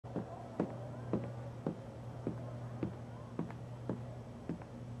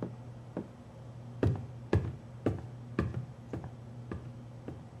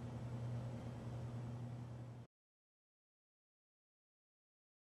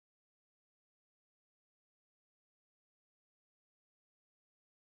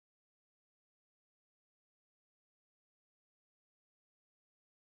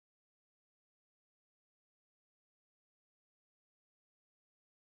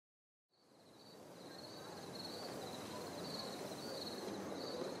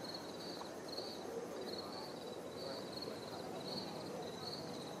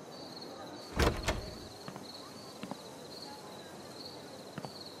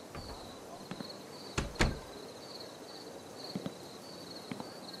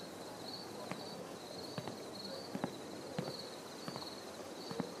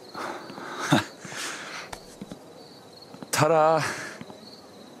Ta-da!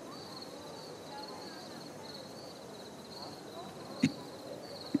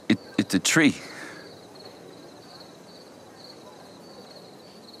 It's a tree.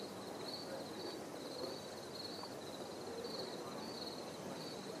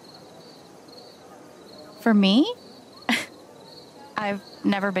 For me? I've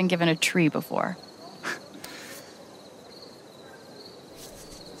never been given a tree before.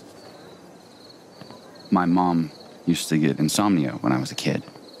 My mom used to get insomnia when I was a kid.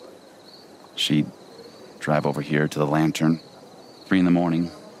 She'd drive over here to the Lantern, 3 in the morning,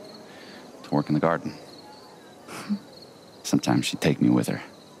 to work in the garden. Sometimes she'd take me with her.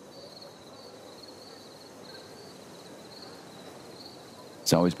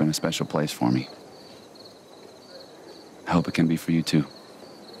 It's always been a special place for me. I hope it can be for you too.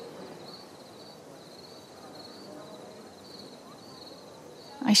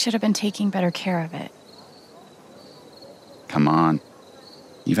 I should have been taking better care of it. Come on.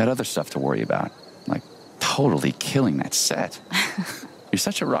 You've had other stuff to worry about, like totally killing that set. You're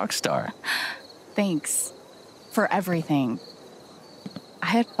such a rock star. Thanks for everything. I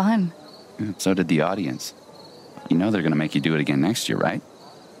had fun. So did the audience. You know they're going to make you do it again next year, right?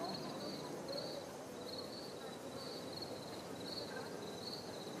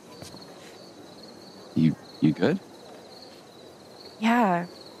 You good? Yeah,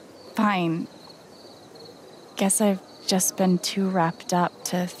 fine. Guess I've just been too wrapped up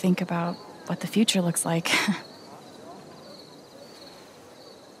to think about what the future looks like.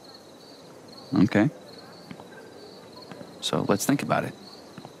 Okay. So let's think about it.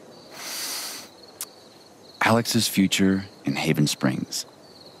 Alex's future in Haven Springs.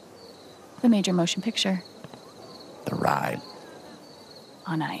 The major motion picture. The ride.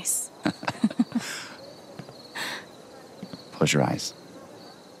 On ice. Close your eyes.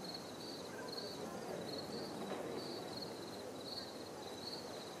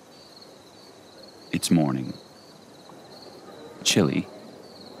 It's morning. Chilly.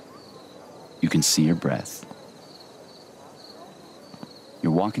 You can see your breath.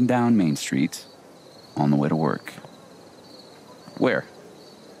 You're walking down Main Street on the way to work. Where?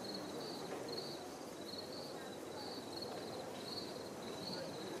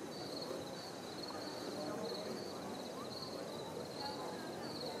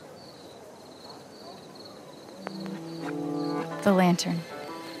 The Lantern.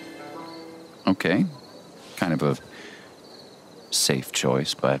 Okay. Kind of a safe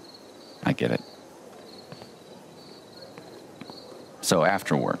choice, but I get it. So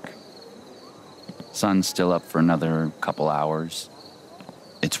after work, sun's still up for another couple hours.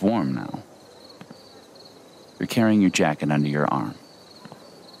 It's warm now. You're carrying your jacket under your arm.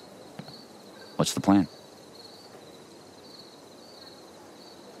 What's the plan?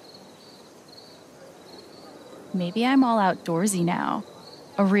 Maybe I'm all outdoorsy now.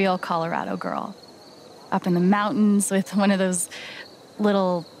 A real Colorado girl. Up in the mountains with one of those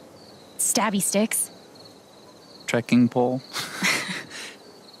little stabby sticks. Trekking pole?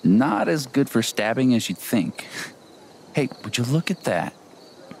 Not as good for stabbing as you'd think. Hey, would you look at that?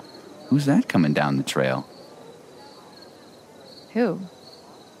 Who's that coming down the trail? Who?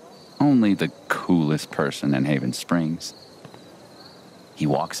 Only the coolest person in Haven Springs. He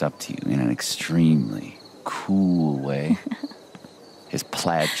walks up to you in an extremely cool way. His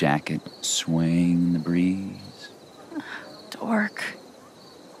plaid jacket swaying in the breeze. Dork.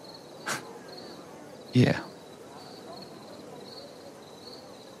 Yeah.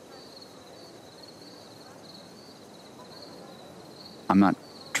 I'm not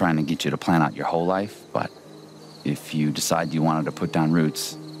trying to get you to plan out your whole life, but if you decide you wanted to put down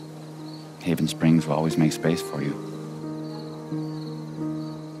roots, Haven Springs will always make space for you.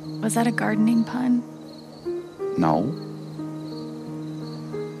 Was that a gardening pun? No.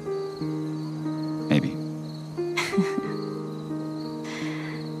 Maybe.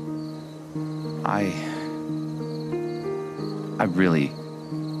 I really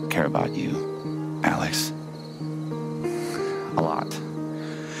care about you, Alex. A lot.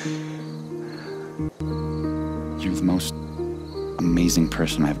 You're the most amazing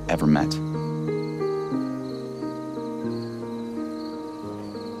person I've ever met.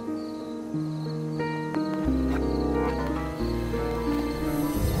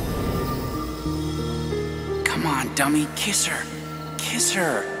 Come on, dummy, kiss her. Kiss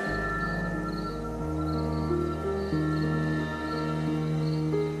her.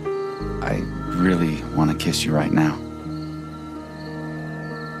 I really want to kiss you right now.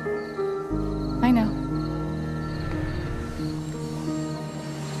 I know.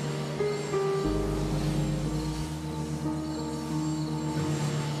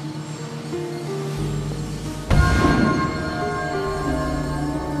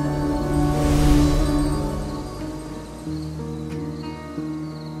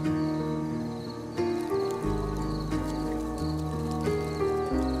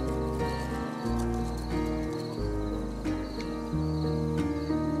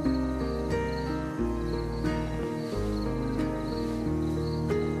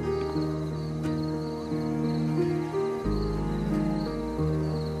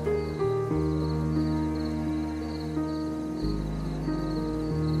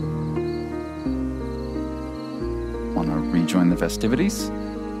 rejoin the festivities,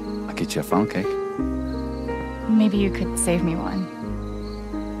 I'll get you a funnel cake. Maybe you could save me one.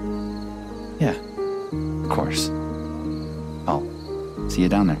 Yeah, of course. I'll see you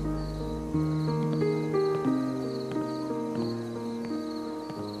down there.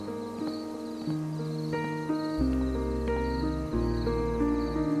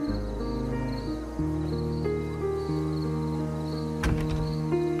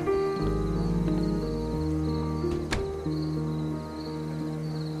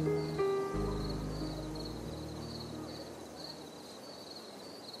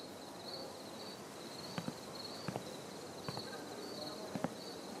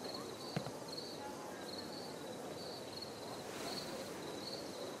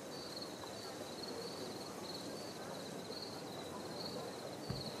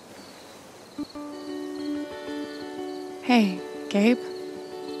 Hey, Gabe?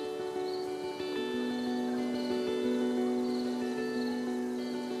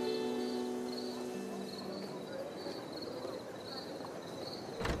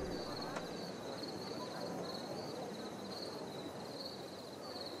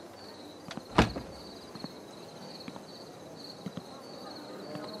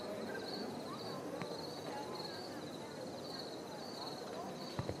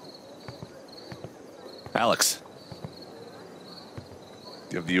 Alex.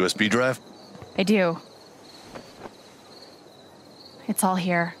 Do you have the USB drive? I do. It's all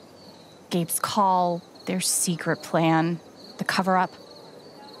here. Gabe's call, their secret plan, the cover-up.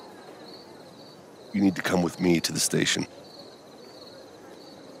 You need to come with me to the station.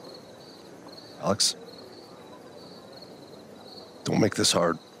 Alex? Don't make this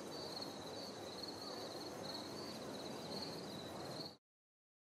hard.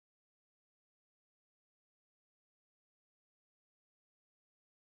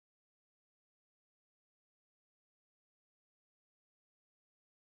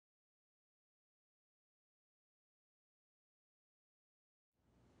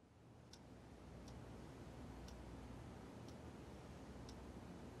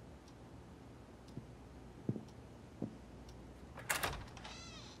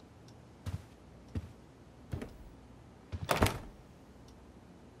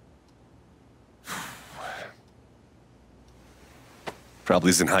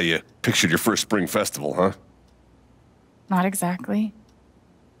 Probably isn't how you pictured your first spring festival, huh? Not exactly.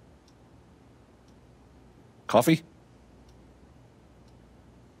 Coffee?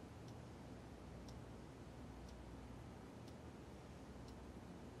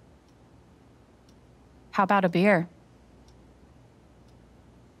 How about a beer?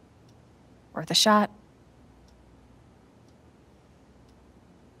 Worth a shot.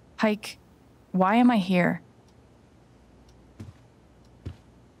 Hike, why am I here?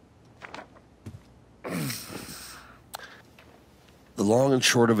 The long and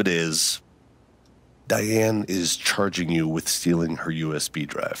short of it is, Diane is charging you with stealing her USB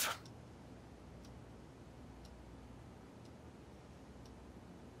drive.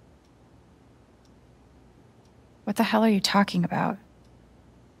 What the hell are you talking about?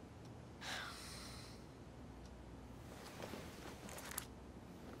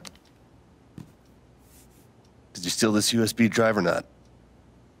 Did you steal this USB drive or not?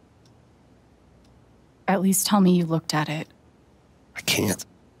 At least tell me you looked at it. I can't.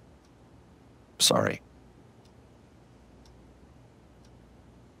 Sorry.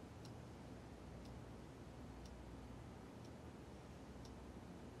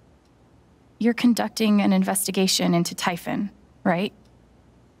 You're conducting an investigation into Typhon, right?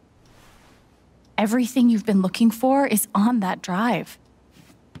 Everything you've been looking for is on that drive.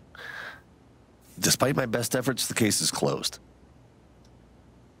 Despite my best efforts, the case is closed.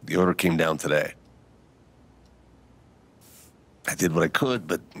 The order came down today. I did what I could,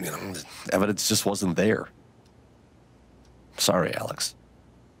 but, the evidence just wasn't there. Sorry, Alex.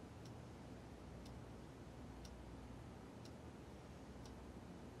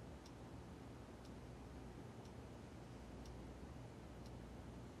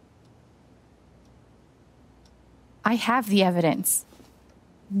 I have the evidence.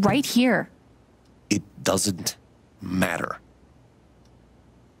 Right here. It doesn't matter.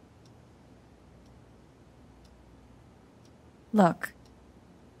 Look,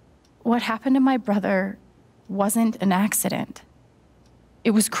 what happened to my brother wasn't an accident.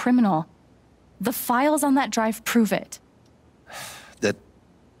 It was criminal. The files on that drive prove it. That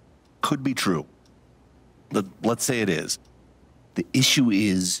could be true. Let's say it is. The issue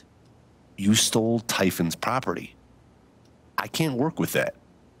is, you stole Typhon's property. I can't work with that.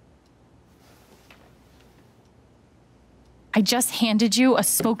 I just handed you a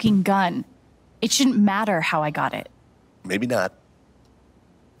smoking gun. It shouldn't matter how I got it. maybe not,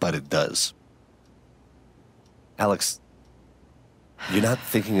 but it does. Alex, you're not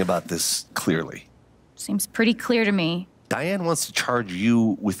thinking about this clearly. Seems pretty clear to me. Diane wants to charge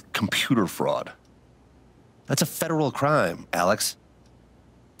you with computer fraud. That's a federal crime, Alex.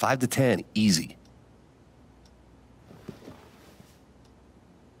 5 to 10, easy.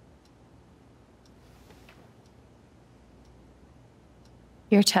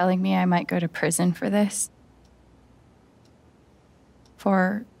 You're telling me I might go to prison for this?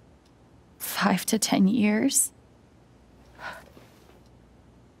 For 5 to 10 years?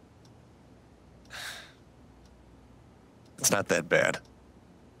 It's not that bad.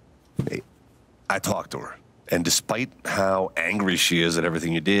 Hey, I talked to her, and despite how angry she is at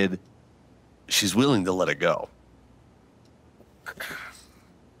everything you did, she's willing to let it go.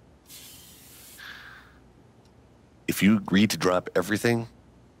 If you agree to drop everything,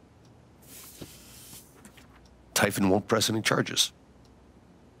 Typhon won't press any charges.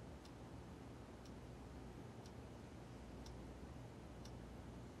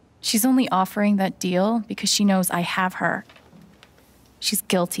 She's only offering that deal because she knows I have her. She's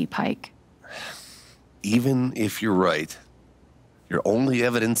guilty, Pike. Even if you're right, your only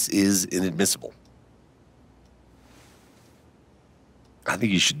evidence is inadmissible. I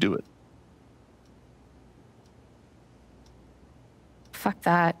think you should do it. Fuck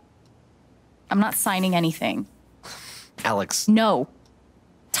that. I'm not signing anything. Alex. No.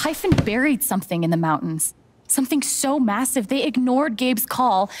 Typhon buried something in the mountains. Something so massive, they ignored Gabe's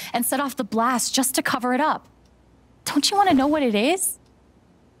call and set off the blast just to cover it up. Don't you want to know what it is?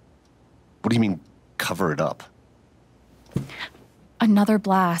 What do you mean, cover it up? Another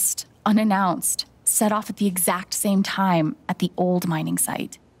blast, unannounced, set off at the exact same time at the old mining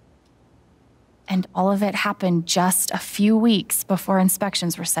site. And all of it happened just a few weeks before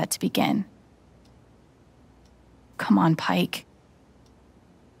inspections were set to begin. Come on, Pike.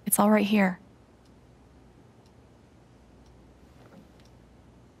 It's all right here.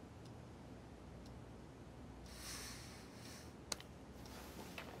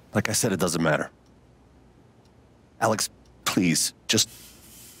 Like I said, it doesn't matter. Alex, please, just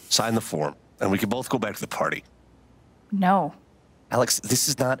sign the form, and we can both go back to the party. No. Alex, this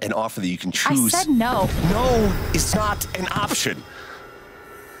is not an offer that you can choose. I said no. No, it's not an option.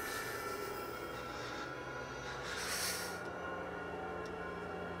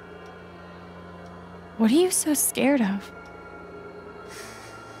 What are you so scared of?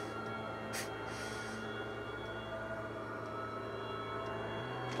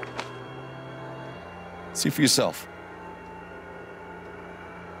 See for yourself.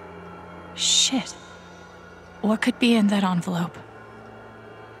 Shit. What could be in that envelope?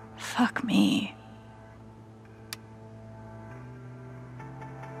 Fuck me.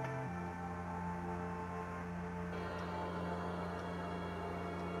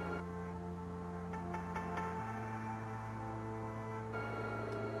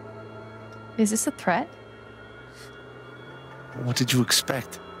 Is this a threat? What did you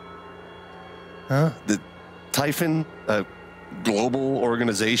expect? Huh? The Typhon, a global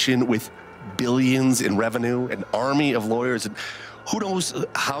organization with billions in revenue, an army of lawyers, and who knows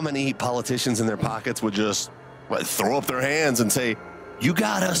how many politicians in their pockets would just throw up their hands and say, "You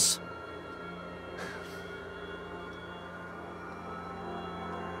got us."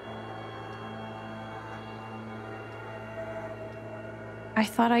 I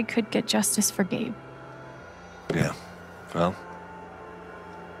thought I could get justice for Gabe. Yeah, well,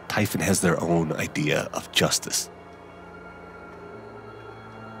 Typhon has their own idea of justice.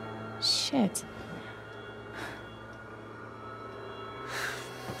 Shit.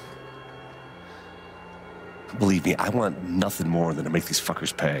 Believe me, I want nothing more than to make these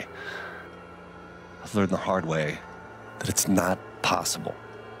fuckers pay. I've learned the hard way that it's not possible.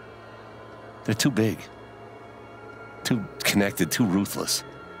 They're too big, too connected, too ruthless.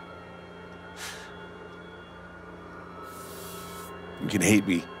 You can hate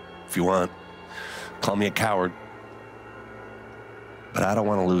me if you want. Call me a coward. But I don't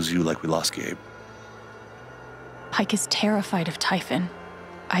want to lose you like we lost Gabe. Pike is terrified of Typhon.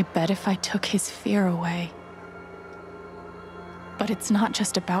 I bet if I took his fear away. But it's not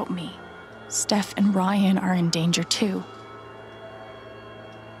just about me. Steph and Ryan are in danger too.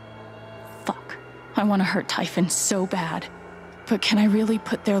 Fuck. I want to hurt Typhon so bad. But can I really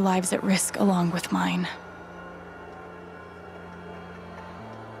put their lives at risk along with mine?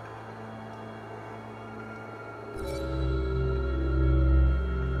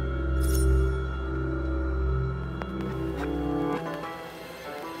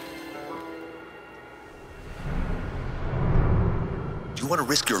 You want to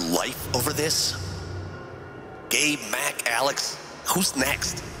risk your life over this? Gabe, Mac, Alex. Who's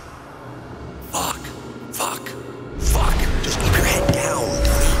next? Fuck. Just keep your head down,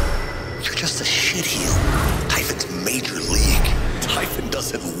 Tony. You're just a shitheel. Typhon's major league. Typhon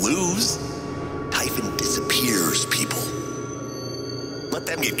doesn't lose. Typhon disappears people. Let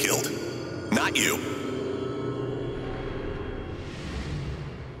them get killed. Not you.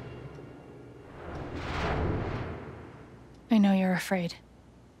 I know you're afraid.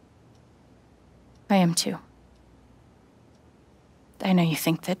 I am too. I know you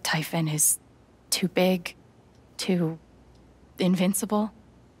think that Typhon is too big, too invincible.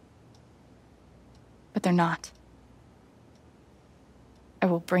 But they're not. I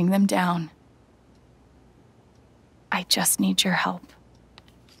will bring them down. I just need your help.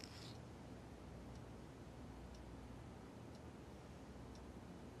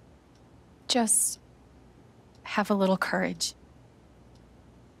 Just have a little courage.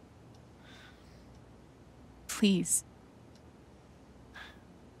 Please.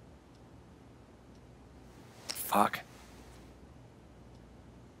 Fuck.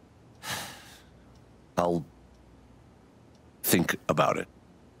 I'll think about it.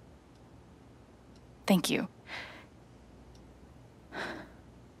 Thank you.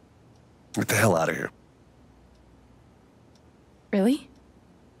 Get the hell out of here. Really?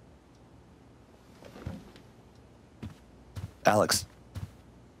 Alex.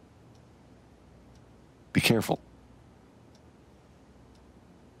 Be careful.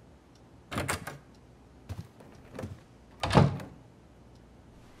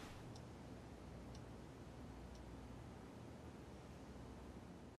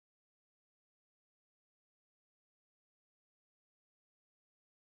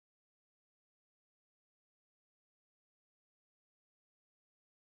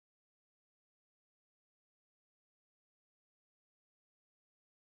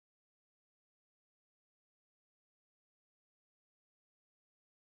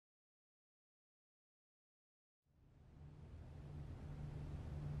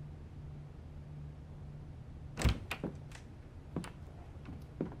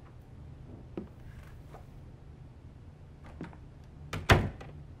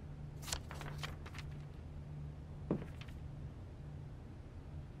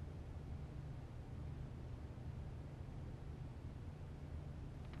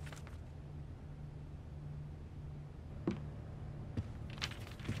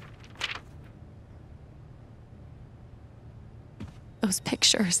 Those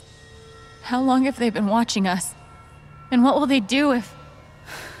pictures. How long have they been watching us? And what will they do if...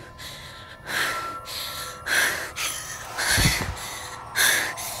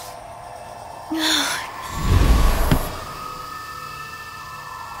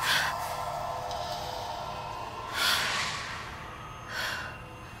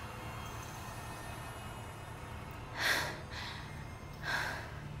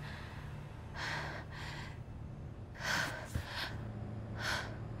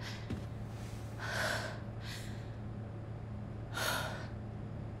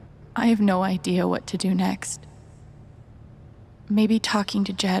 I have no idea what to do next. Maybe talking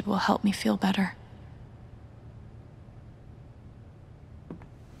to Jed will help me feel better.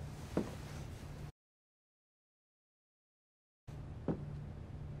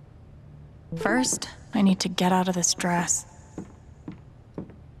 First, I need to get out of this dress.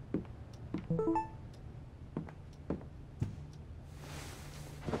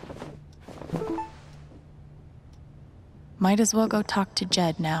 Might as well go talk to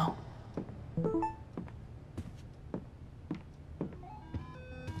Jed now.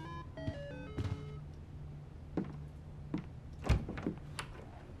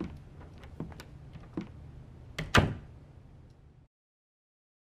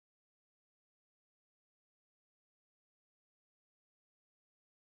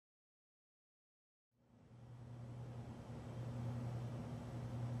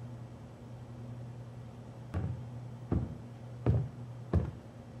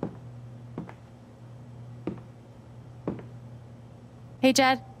 Hey,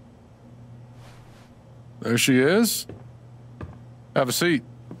 Jed. There she is. Have a seat.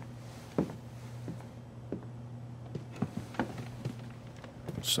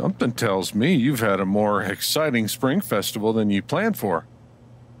 Something tells me you've had a more exciting spring festival than you planned for.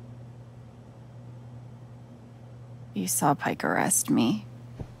 You saw Pike arrest me.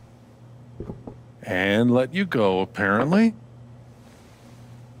 And let you go, apparently.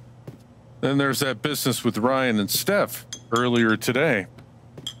 Then there's that business with Ryan and Steph earlier today.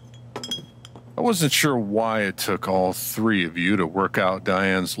 I wasn't sure why it took all three of you to work out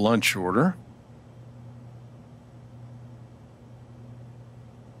Diane's lunch order.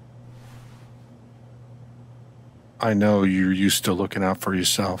 I know you're used to looking out for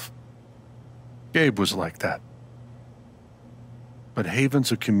yourself. Gabe was like that. But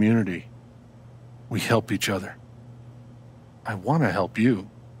Haven's a community. We help each other. I want to help you.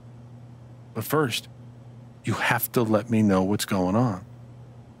 But first, you have to let me know what's going on.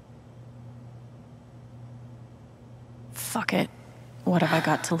 Fuck it. What have I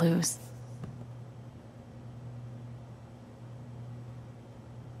got to lose?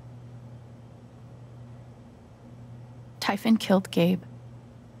 Typhon killed Gabe.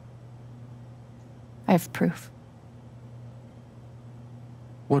 I have proof.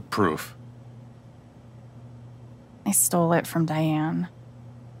 What proof? I stole it from Diane.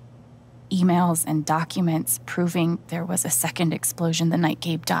 Emails and documents proving there was a second explosion the night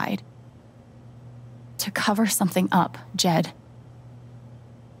Gabe died. To cover something up, Jed.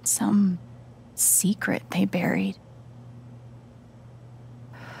 Some secret they buried.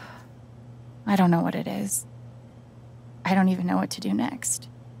 I don't know what it is. I don't even know what to do next.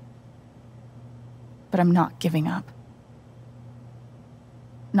 But I'm not giving up.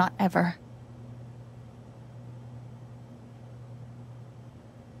 Not ever.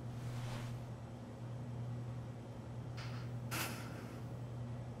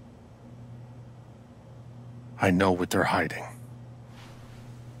 I know what they're hiding.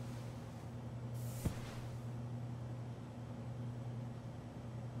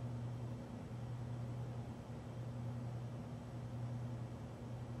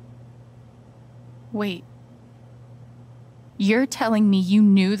 Wait. You're telling me you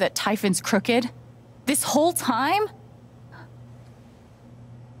knew that Typhon's crooked? This whole time?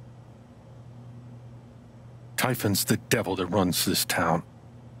 Typhon's the devil that runs this town.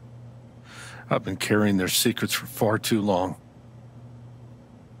 I've been carrying their secrets for far too long.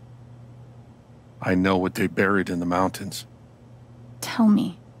 I know what they buried in the mountains. Tell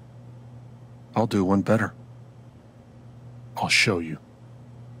me. I'll do one better. I'll show you.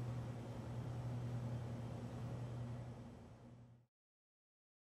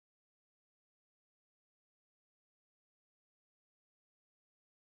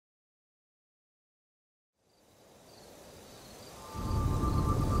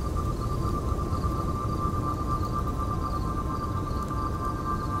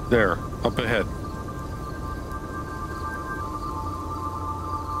 There, up ahead.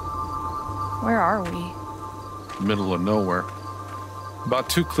 Where are we? Middle of nowhere. About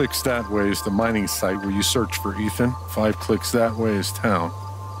 2 clicks that way is the mining site where you search for Ethan. 5 clicks that way is town.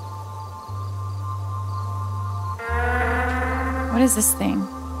 What is this thing?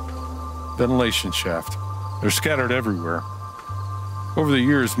 Ventilation shaft. They're scattered everywhere. Over the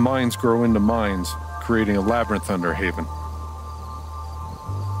years, mines grow into mines, creating a labyrinth under Haven.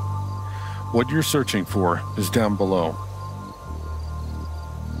 What you're searching for is down below.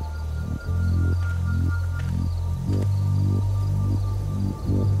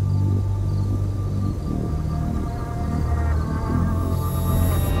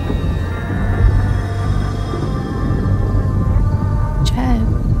 Jed.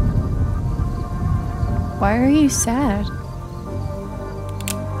 Why are you sad?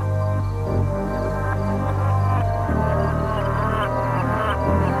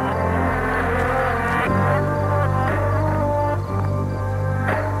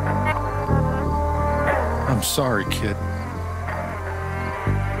 I'm sorry, kid.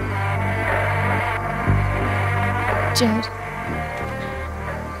 Jed.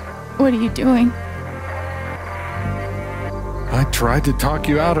 What are you doing? I tried to talk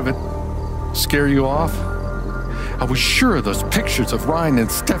you out of it. Scare you off. I was sure those pictures of Ryan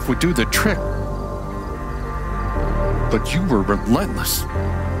and Steph would do the trick. But you were relentless.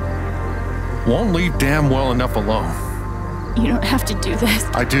 Won't leave damn well enough alone. You don't have to do this.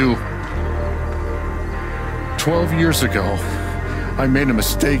 I do. 12 years ago, I made a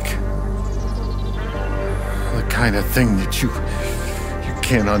mistake. The kind of thing that you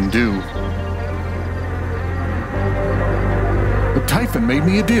can't undo. But Typhon made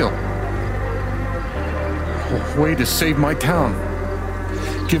me a deal. A way to save my town.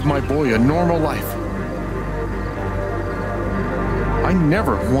 Give my boy a normal life. I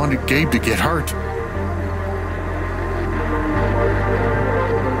never wanted Gabe to get hurt.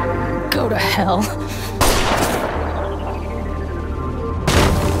 Go to hell.